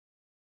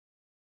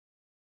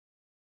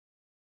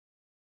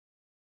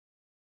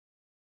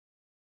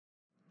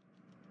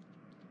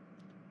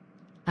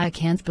I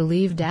can't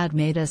believe Dad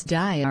made us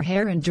dye our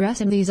hair and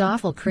dress in these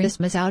awful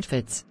Christmas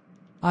outfits.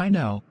 I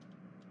know.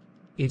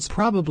 It's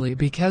probably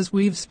because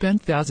we've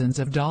spent thousands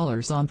of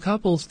dollars on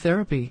couples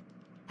therapy.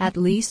 At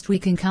least we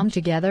can come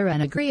together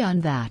and agree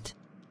on that.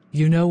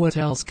 You know what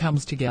else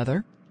comes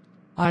together?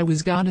 I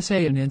was gonna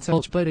say an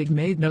insult, but it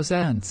made no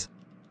sense.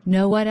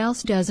 Know what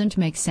else doesn't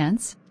make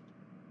sense?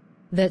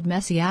 That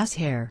messy-ass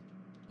hair.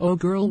 Oh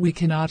girl, we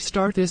cannot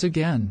start this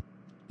again.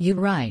 You're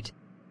right.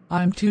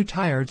 I'm too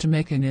tired to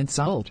make an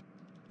insult.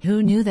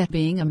 Who knew that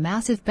being a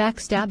massive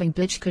backstabbing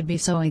bitch could be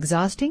so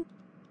exhausting?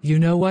 You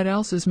know what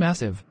else is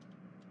massive?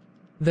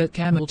 That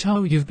camel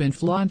toe you've been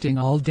flaunting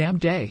all damn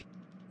day.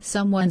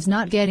 Someone's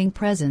not getting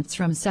presents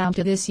from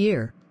Santa this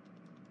year.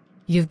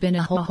 You've been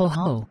a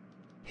ho-ho-ho.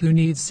 Who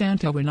needs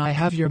Santa when I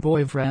have your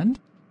boyfriend?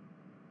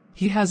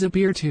 He has a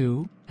beard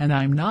too, and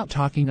I'm not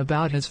talking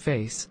about his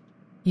face.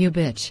 You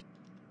bitch.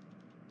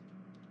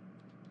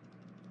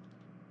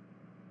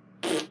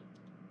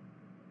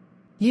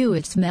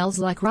 It smells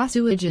like raw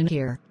sewage in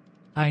here.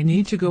 I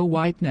need to go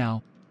wipe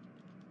now.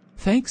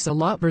 Thanks a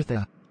lot,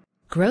 Bertha.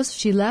 Gross,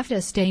 she left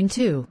a stain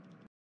too.